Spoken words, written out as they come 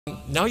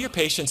Now your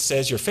patient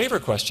says your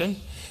favorite question,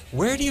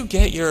 where do you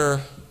get your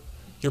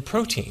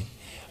protein?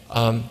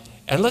 And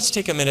let's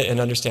take a minute and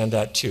understand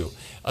that too.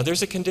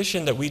 There's a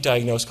condition that we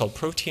diagnose called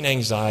protein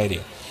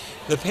anxiety.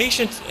 The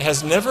patient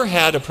has never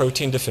had a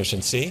protein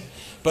deficiency,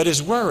 but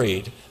is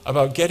worried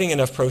about getting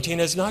enough protein,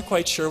 is not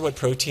quite sure what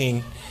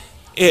protein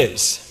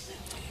is.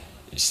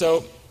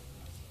 So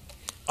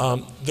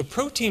the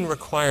protein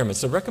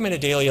requirements, the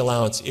recommended daily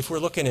allowance, if we're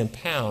looking in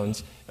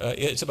pounds,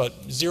 it's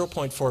about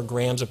 0.4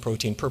 grams of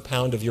protein per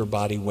pound of your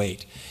body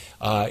weight.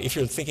 If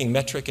you're thinking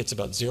metric, it's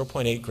about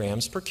 0.8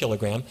 grams per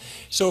kilogram.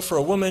 So for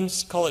a woman,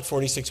 call it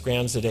 46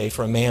 grams a day.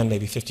 For a man,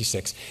 maybe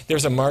 56.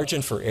 There's a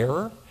margin for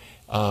error.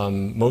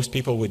 Most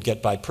people would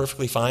get by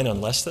perfectly fine on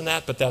less than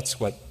that, but that's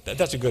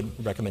a good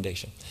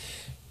recommendation.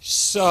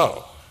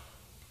 So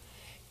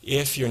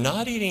if you're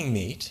not eating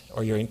meat,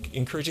 or you're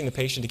encouraging the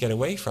patient to get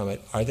away from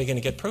it, are they going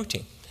to get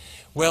protein?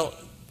 Well,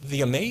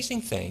 the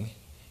amazing thing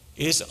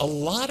is a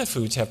lot of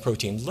foods have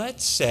protein.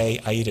 Let's say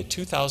I eat a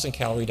 2,000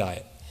 calorie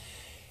diet,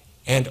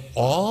 and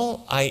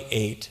all I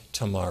ate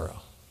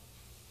tomorrow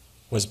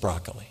was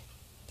broccoli.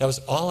 That was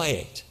all I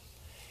ate.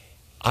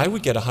 I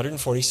would get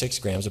 146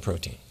 grams of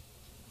protein.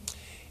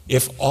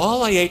 If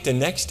all I ate the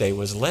next day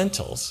was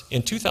lentils,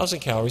 in 2,000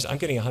 calories, I'm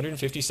getting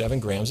 157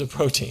 grams of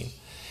protein.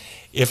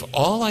 If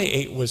all I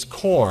ate was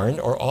corn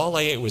or all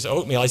I ate was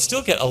oatmeal, I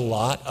still get a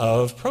lot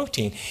of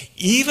protein.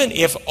 Even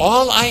if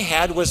all I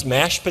had was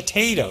mashed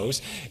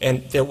potatoes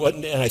and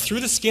I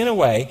threw the skin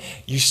away,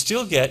 you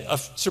still get a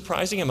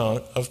surprising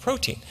amount of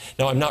protein.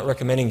 Now, I'm not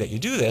recommending that you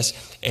do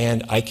this,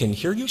 and I can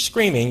hear you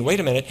screaming, wait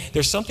a minute,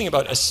 there's something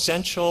about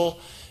essential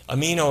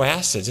amino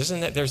acids. Isn't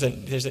that there's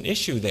an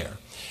issue there?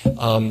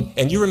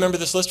 And you remember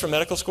this list from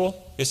medical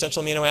school, the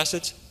essential amino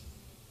acids?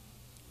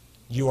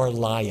 You are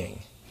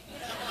lying.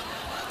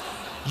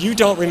 You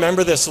don't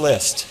remember this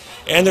list.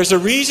 And there's a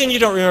reason you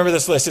don't remember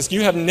this list. It's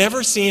you have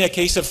never seen a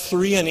case of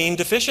threonine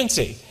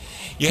deficiency.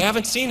 You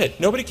haven't seen it.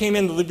 Nobody came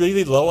in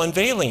really low on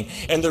valine.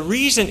 And the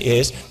reason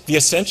is the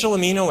essential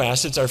amino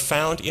acids are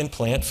found in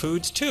plant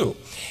foods too.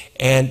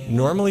 And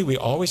normally we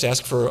always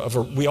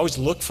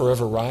look for a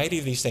variety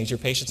of these things. Your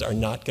patients are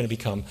not going to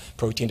become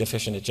protein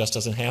deficient. It just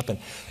doesn't happen.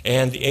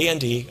 And the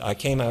A&D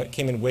came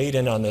and weighed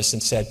in on this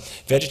and said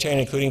vegetarian,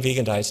 including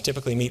vegan diets,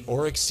 typically meet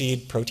or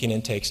exceed protein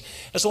intakes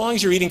as long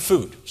as you're eating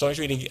food, as long as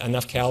you're eating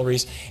enough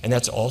calories. And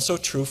that's also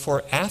true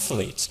for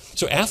athletes.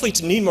 So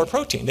athletes need more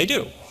protein. They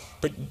do.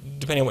 But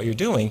depending on what you're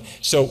doing.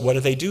 So what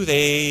do?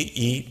 They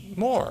eat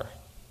more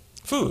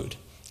food,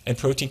 and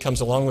protein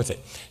comes along with it.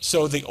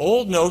 So the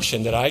old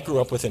notion that I grew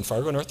up with in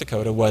Fargo, North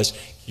Dakota was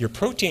your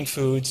protein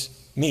foods,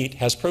 meat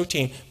has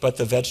protein, but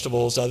the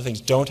vegetables, other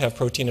things don't have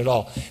protein at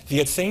all.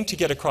 The thing to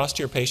get across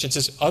to your patients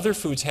is other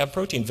foods have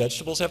protein.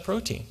 Vegetables have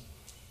protein.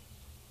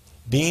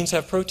 Beans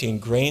have protein.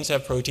 Grains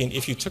have protein.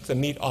 If you took the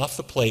meat off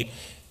the plate,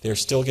 they're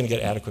still going to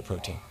get adequate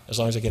protein, as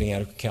long as they're getting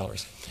adequate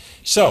calories.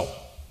 So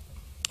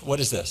what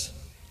is this?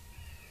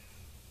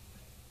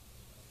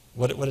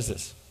 What is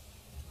this?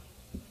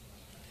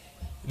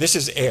 This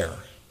is air.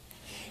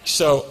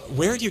 So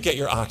where do you get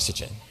your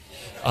oxygen?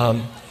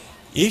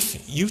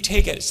 If you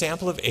take a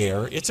sample of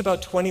air, it's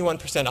about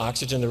 21%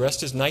 oxygen, the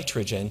rest is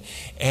nitrogen.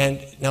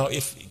 And now,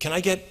 can I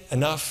get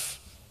enough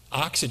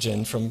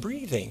oxygen from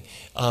breathing?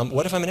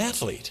 What if I'm an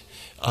athlete?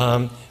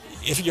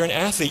 If you're an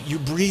athlete, you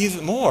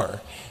breathe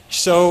more.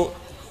 So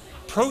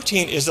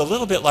protein is a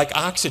little bit like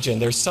oxygen.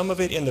 There's some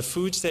of it in the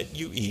foods that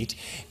you eat,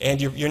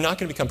 and you're not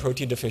going to become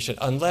protein deficient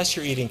unless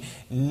you're eating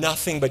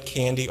nothing but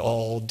candy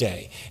all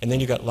day. And then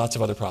you've got lots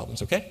of other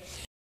problems, okay?